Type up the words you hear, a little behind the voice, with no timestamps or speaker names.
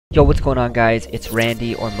Yo, what's going on, guys? It's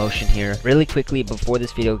Randy or Motion here. Really quickly, before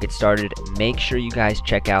this video gets started, make sure you guys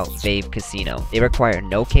check out Vave Casino. They require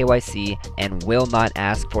no KYC and will not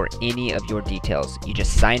ask for any of your details. You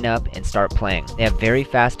just sign up and start playing. They have very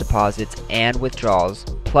fast deposits and withdrawals.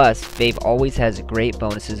 Plus, Vave always has great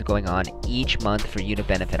bonuses going on each month for you to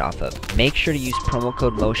benefit off of. Make sure to use promo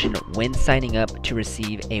code MOTION when signing up to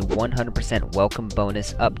receive a 100% welcome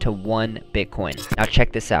bonus up to 1 Bitcoin. Now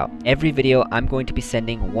check this out. Every video, I'm going to be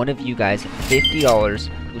sending one of you guys $50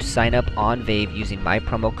 who sign up on Vave using my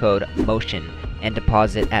promo code MOTION and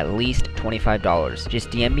deposit at least $25. Just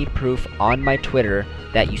DM me proof on my Twitter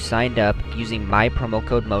that you signed up using my promo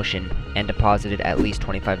code MOTION and deposited at least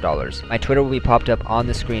 $25. My Twitter will be popped up on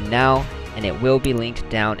the screen now, and it will be linked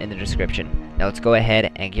down in the description. Now let's go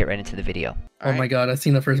ahead and get right into the video. Oh my god, I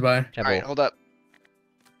seen the first buy. Alright, hold up.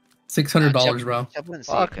 $600, bro.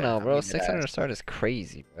 Fuck no, bro. 600 start is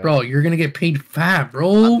crazy, bro. Bro, you're gonna get paid fat,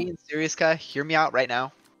 bro. I'm being serious, guy. Hear me out right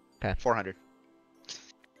now. Okay. 400.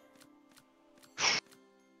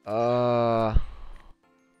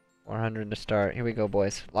 400 to start. Here we go,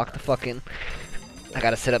 boys. Lock the fucking. I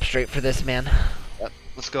gotta sit up straight for this, man. Yep.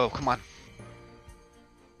 Let's go. Come on. Here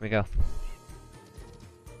we go.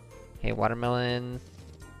 Okay, watermelon.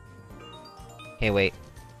 Okay, wait.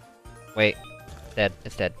 Wait. Dead.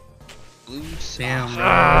 It's dead. Blues. Damn, bro.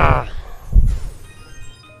 Ah!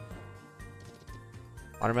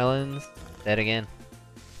 Watermelons. Dead again.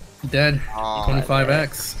 Dead. Oh,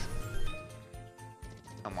 25x.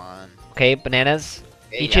 come on. Okay, bananas.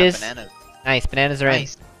 Hey, Peaches. Yeah, bananas. Nice. Bananas are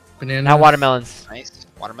Nice. Bananas. in. Now watermelons. Nice.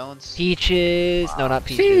 Watermelons. Peaches. Wow. No, not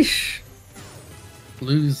peaches. Sheesh.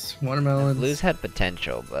 Blues. Watermelons. Blues had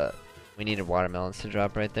potential, but we needed watermelons to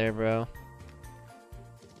drop right there, bro.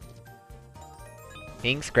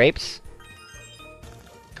 Pinks, grapes.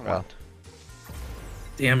 Come Bro. on.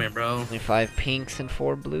 Damn it, bro. Only 5 pinks and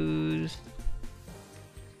 4 blues.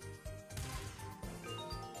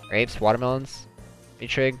 Grapes, watermelons,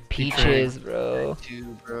 retrig, peaches, bro. 2,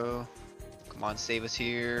 bro. Come on, save us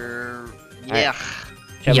here. Alright. Yeah.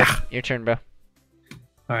 Chubb, Yeah. your turn, bro.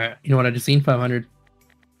 Alright, you know what I just seen? 500.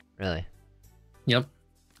 Really? Yep.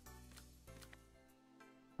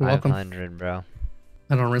 You're welcome. 500, bro.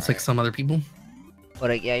 I don't rinse like some other people.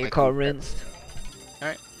 But yeah, your Like, call rinsed.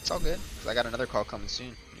 Alright, it's all good. 'Cause I got another call coming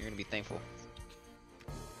soon. You're gonna be thankful.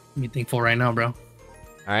 Be thankful right now, bro.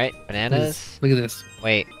 Alright, bananas. Look at this.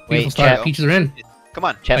 Wait, Beautiful Chet. start. Peaches are in. Come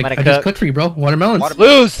on. Chet I might have just cooked. cooked for you, bro. Watermelons.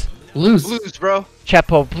 Blues! Blues. Blues, bro.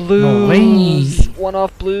 Chepo blues! way. One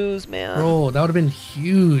off blues, man. Bro, that would have been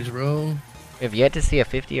huge, bro. We have yet to see a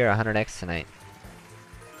 50 or 100x tonight.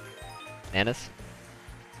 Bananas?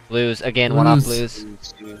 Blues. Again, one off Blues. blues.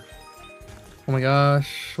 Blues, dude. Oh my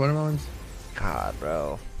gosh. Watermelons. God,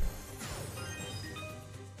 bro.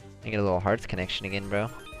 I get a little hearts connection again, bro.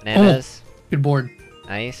 Bananas. Good board.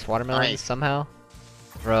 Nice. Watermelons Nice. somehow.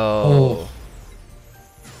 Bro. Oh.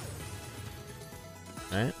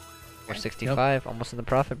 Alright. 465. Almost in the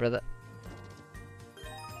profit, brother.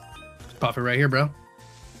 Profit right here, bro.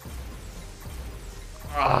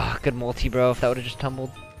 Ah, good multi, bro. If that would have just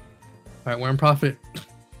tumbled. Alright, we're in profit.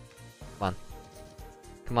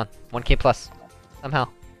 Come on. 1k plus. Somehow.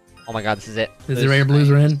 Oh my god, this is it. This is it right here. Blues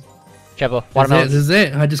are in. Chepo. This is it. Watermelons. This is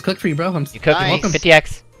it. I just cooked for you, bro. You cooked. Nice. Welcome.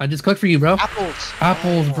 50x. I just cooked for you, bro. Apples.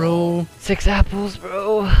 Apples, bro. 6 apples,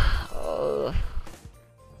 bro. Oh.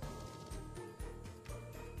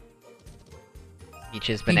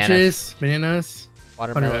 Peaches, bananas, Peaches, bananas.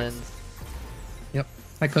 watermelons. Yep.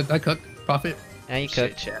 I cooked. Profit. Now you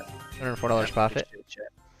Shit, cooked. chat. $204 profit. Shit, chat.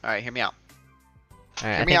 Alright, hear me out.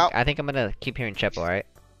 Alright, Hear me out. I think I'm gonna keep hearing Chepo, alright?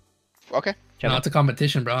 Okay. No, Chepo. it's a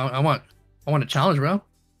competition, bro. I want a challenge, bro.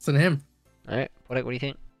 Listen to him. Alright, what do you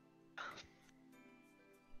think?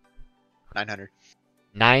 900.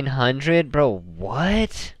 900? Bro,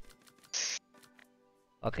 what?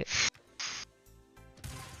 Okay.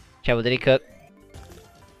 Chepo, did he cook?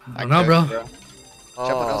 I don't know, bro.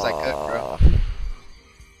 Chepo knows I cook, bro.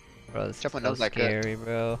 Bro, this Chepo is knows so I cook. scary,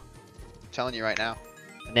 bro. I'm telling you right now.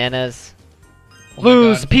 Bananas. Oh my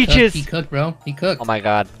Blues, God, he cooked. peaches. He cooked, bro. He cooked. Oh my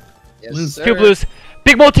god. Yes, Blues. sir. 2 blues.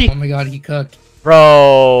 Big multi! Oh my god, he cooked.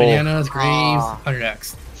 Bro! Bananas, graves, Aw.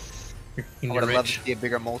 100x. You're I gonna would get have loved to rich. see a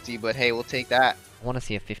bigger multi, but hey, we'll take that. I wanna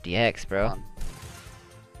see a 50x, bro. Come on.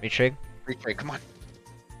 Retrig. Free trade, come on.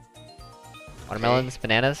 Watermelons,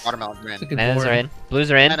 bananas. Watermelon, man. It's a good Bananas board. are in. Blues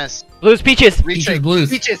are in. Bananas. Blues, peaches! Free Peaches, trade. blues.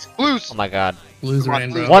 Peaches, blues. Oh my god. Blues Come are on, in,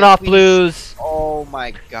 bro. blues. One off please. blues! Oh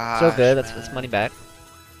my god. So good, that's money back.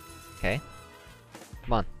 Okay.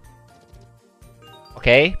 Come on.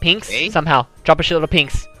 Okay, pinks, Okay. somehow. Drop a shitload of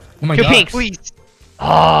pinks. Oh my 2 god. pinks! Please.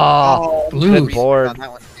 Oh! Blues. Good board. On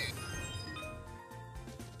that one,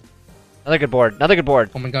 Another good board. Another good board.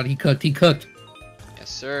 Oh my god, he cooked. He cooked. Yes,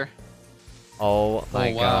 sir. Oh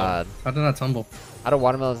my wow. god. How did that tumble? How do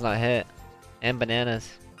watermelons not hit? And bananas.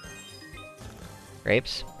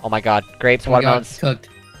 Grapes? Oh my god. Grapes, Oh my god, watermelons. cooked.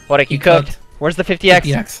 What you cooked? Where's the 50x?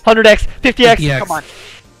 50x. 100x. 50x. 50x. Come on.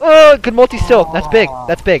 Oh, good multi still. That's big.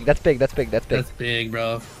 That's big. That's big. That's big. That's big. That's big,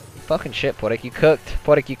 bro. Fucking shit, Podek. You cooked.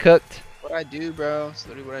 Podek, you cooked. What I do, bro? It's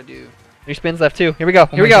literally what I do. 3 spins left too. Here we go.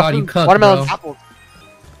 Oh Here we my go. God, you cooked, Watermelons. bro. Apples.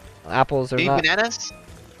 Apples are Big not. bananas?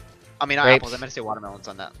 I mean, not Grapes. apples. I meant to say watermelons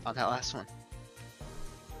on that last one.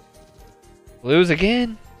 Blues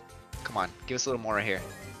again. Come on, give us a little more right here.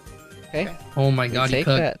 Okay. Oh my You god, he take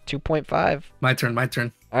cooked. that. 2.5. My turn, my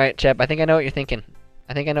turn. All right, Chep. I think I know what you're thinking.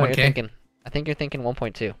 I think I know what you're 1K? thinking. I think you're thinking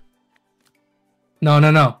 1.2. No,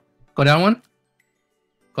 no, no. Go down one.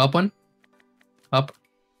 Go up one. Up.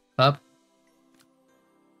 Up.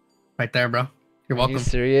 Right there, bro. You're Are you welcome.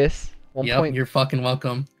 serious? 1. Yep, you're fucking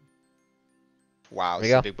welcome. Wow, There this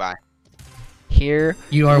you is a go. big buy. Here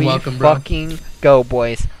You are we welcome, bro. fucking go,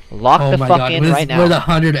 boys. Lock Oh the my fuck god, in this right is now. where the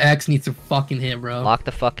 100x needs to fucking hit, bro. Lock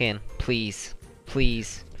the fuck in, please,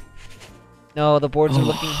 please. No, the boards are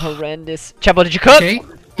looking horrendous. Chepo, did you cook? Okay,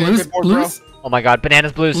 blues, Good board, blues, Oh my god,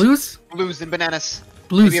 bananas, blues. blues, Blues and bananas.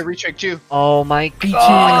 blues. Maybe a recheck too. Oh my Peaches.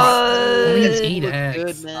 god. Only Yes, an you look 8x.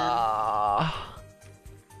 good, man. Ah.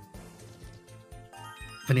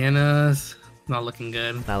 Bananas. Not looking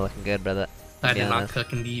good. Not looking good, brother. I To be did not honest.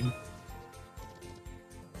 cook indeed.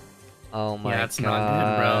 Oh my Yeah, it's god.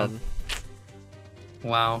 not good, bro.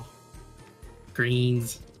 Wow.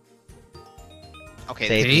 Greens. Okay,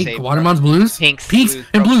 Save, this is Hey, safe, watermelons, blues. Pinks. Pinks Blues,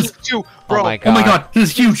 and bro. blues. Pink too, Oh bro. my Oh my God. god, this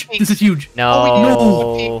is huge. This is huge.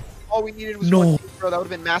 No. All we needed was No. one pink, bro. That would have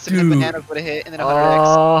been massive. And Dude. then bananas would have hit, and then 100x.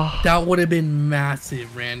 Oh. That would have been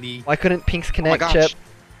massive, Randy. Why couldn't pinks Oh my connect, gosh. Chip?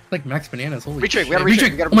 Like max bananas. Holy Recheck, shit. we gotta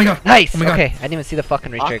recheck, we gotta Oh my god. recheck. Nice. Oh my God. Okay, I didn't even see the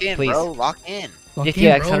fucking Lock recheck. in, Please. bro. Lock in. Lock 50x,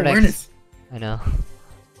 in, bro. 100x. Awareness. I know.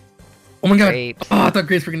 Oh my god. Grapes. Oh, I thought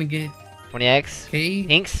grapes were gonna get. 20x. Okay.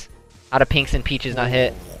 Pinks. Out of pinks and peaches not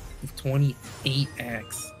hit.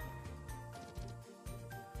 28x.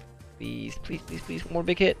 Please, please, please, please. One more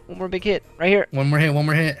big hit. One more big hit. Right here. One more hit. One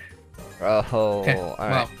more hit. Bro. Okay. All Wow.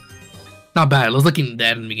 right. Not bad. It was looking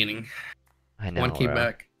dead in the beginning. I know. 1K bro.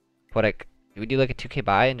 back. Podek, do we do like a 2K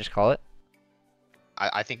buy and just call it?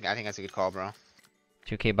 I think that's a good call, bro.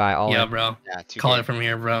 2K buy all Yeah, in. bro. Yeah, 2K. Call it from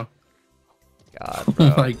here, bro. God, Oh bro.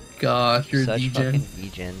 my gosh, you're a Such DJ. fucking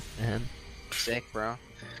degen, man. Sick, bro.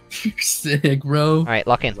 You're sick, bro. All right,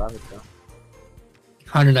 lock in. Love it, bro.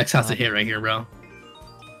 100x has to hit right here, bro.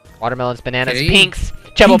 Watermelons, bananas, Okay. pinks.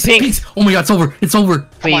 Chevo, pinks. Oh my god, it's over. It's over.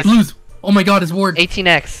 Please. Blues. Oh my god, it's ward.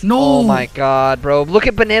 18x. No. Oh my god, bro. Look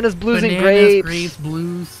at bananas, blues, and Bananas, grapes.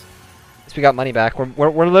 blues. Yes, we got money back. We're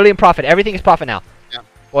literally in profit. Everything is profit now. Yeah.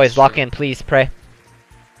 Boys, That's lock true. in, please. Pray.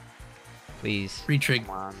 Please. Retrig.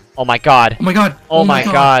 Come on. Oh my god. Oh my god. Oh my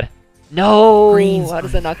god. No. Greens. How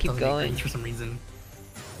does that not keep Doesn't make going? greens for some reason.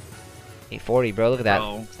 840, bro. Look at that.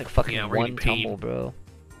 Bro. It's like fucking Yeah, we're one getting paid. tumble, bro.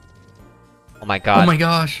 Oh my god. Oh my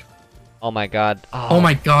gosh. Oh my god. Oh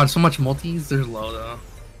my god. So much multis. They're low though.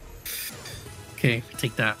 Okay,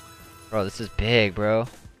 take that. Bro, this is big, bro.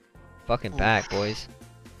 Fucking back, boys.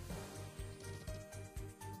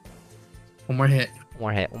 One more hit. One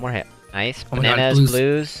more hit. One more hit. Nice. Oh my God, Bananas, blues.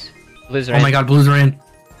 blues. Blues are Oh in. my god, blues are in.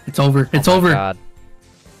 It's over. It's Oh my over. God.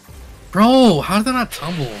 Bro, how did that not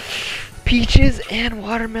tumble? Peaches and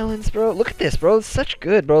watermelons, bro. Look at this, bro. It's such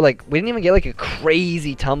good, bro. Like, we didn't even get like a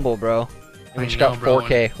crazy tumble, bro. And we I just know, got bro,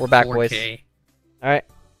 4K. We're back, boys. 4K. Alright.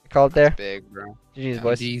 Call it there. Big, bro. GG's, Yeah,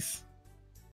 boys. Jeez.